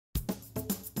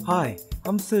Hi,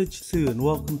 I'm Serge Su and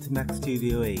welcome to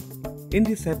macStudioA. In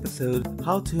this episode,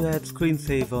 how to add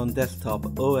screensaver on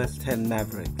Desktop OS X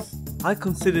Mavericks. I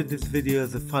consider this video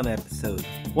as a fun episode.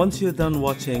 Once you're done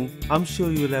watching, I'm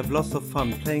sure you'll have lots of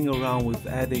fun playing around with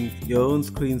adding your own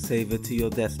screensaver to your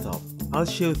desktop. I'll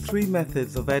show 3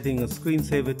 methods of adding a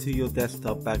screensaver to your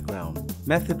desktop background.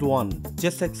 Method 1.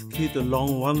 Just execute a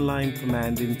long one-line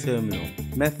command in terminal.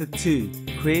 Method 2.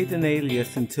 Create an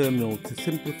alias in terminal to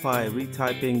simplify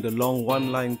retyping the long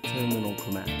one-line terminal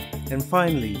command. And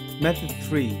finally, method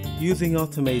 3. Using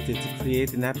Automator to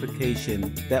create an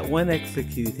application that when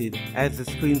executed adds a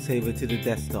screensaver to the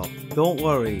desktop. Don't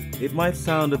worry, it might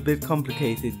sound a bit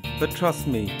complicated, but trust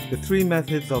me, the 3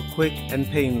 methods are quick and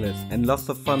painless and lots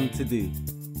of fun to do.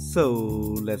 So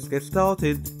let's get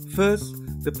started. First,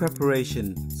 the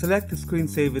preparation. Select the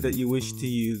screensaver that you wish to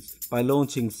use by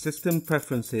launching System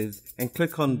Preferences and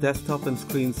click on Desktop and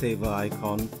Screensaver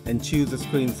icon and choose a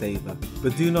screensaver,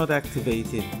 but do not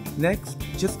activate it. Next,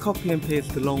 just copy and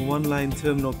paste the long one-line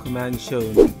terminal command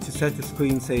shown to set a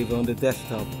screensaver on the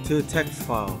desktop to a text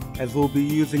file, as we'll be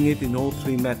using it in all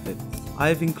 3 methods.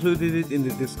 I've included it in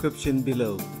the description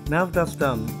below. Now that's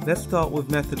done, let's start with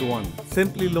method 1.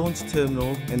 Simply launch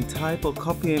terminal and type or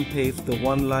copy and paste the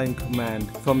one-line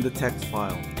command from the text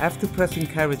file. After pressing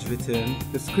carriage return,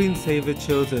 the screensaver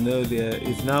chosen earlier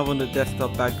is now on the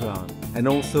desktop background and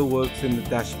also works in the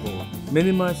dashboard.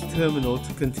 Minimize terminal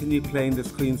to continue playing the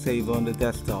screensaver on the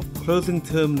desktop. Closing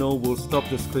terminal will stop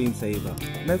the screensaver.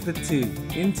 Method 2.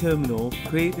 In terminal,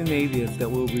 create an alias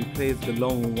that will replace the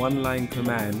long one-line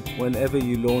command whenever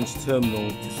you launch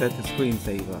terminal to set a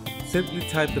screensaver. Simply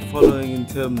type the following in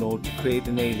terminal to create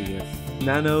an alias: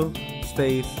 nano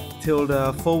space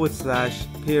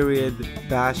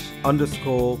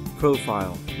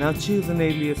 ~period_profile. Now choose an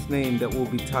alias name that will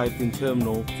be typed in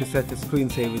terminal to set a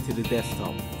screensaver to the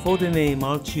desktop. For the name,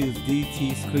 I'll choose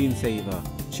DT Screensaver.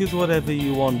 Choose whatever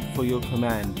you want for your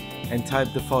command and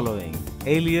type the following: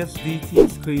 alias DT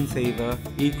Screensaver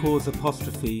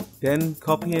 =, then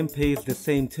copy and paste the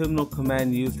same terminal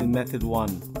command used in method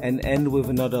 1 and end with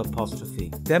another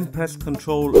apostrophe. Then press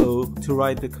Ctrl O to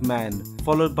write the command,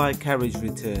 followed by carriage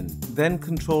return, then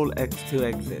Ctrl X to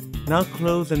exit. Now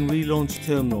close and relaunch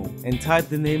terminal and type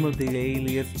the name of the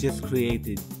alias just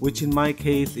created, which in my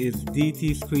case is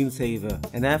DT Screensaver,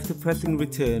 and after pressing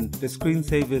return, the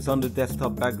screensaver is on the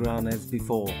desktop background as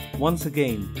before. Once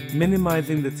again,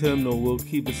 minimizing the terminal will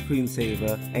keep the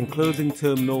screensaver and closing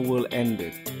terminal will end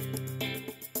it.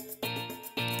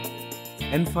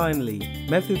 And finally,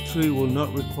 method 3 will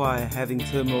not require having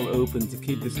terminal open to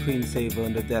keep the screensaver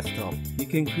on the desktop. You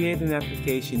can create an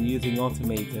application using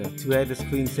Automator to add a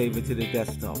screensaver to the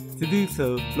desktop. To do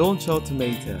so, launch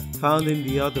Automator, found in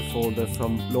the other folder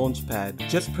from Launchpad.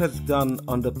 Just press Done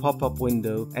on the pop-up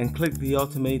window and click the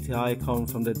Automator icon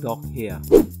from the dock here.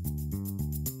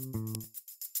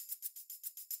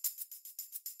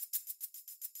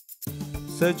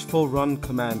 Search for Run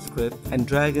command script and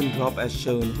drag and drop as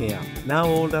shown here. Now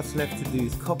all that's left to do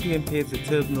is copy and paste the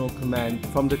terminal command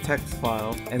from the text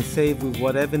file and save with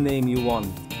whatever name you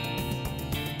want.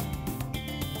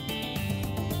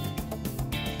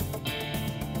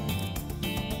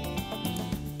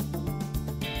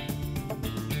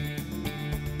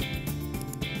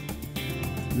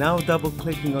 Now double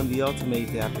clicking on the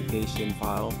Automator application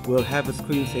file will have a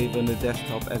screensaver on the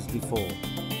desktop as before.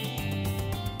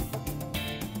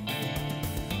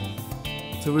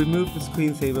 To remove the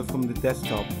screensaver from the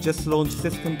desktop, just launch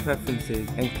System Preferences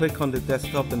and click on the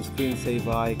Desktop and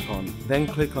Screensaver icon, then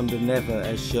click on the Never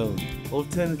as shown.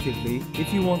 Alternatively,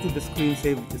 if you wanted the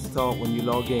screensaver to start when you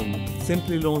log in,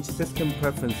 simply launch System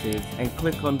Preferences and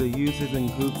click on the Users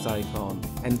and Groups icon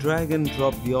and drag and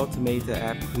drop the Automator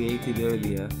app created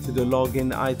earlier to the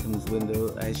Login Items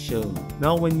window as shown.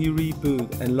 Now when you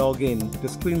reboot and log in, the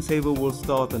screensaver will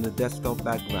start on the desktop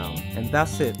background. And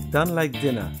that's it, done like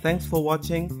dinner. Thanks for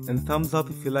watching and thumbs up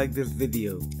if you like this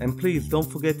video. And please don't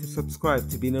forget to subscribe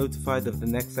to be notified of the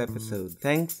next episode.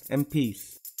 Thanks and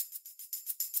peace.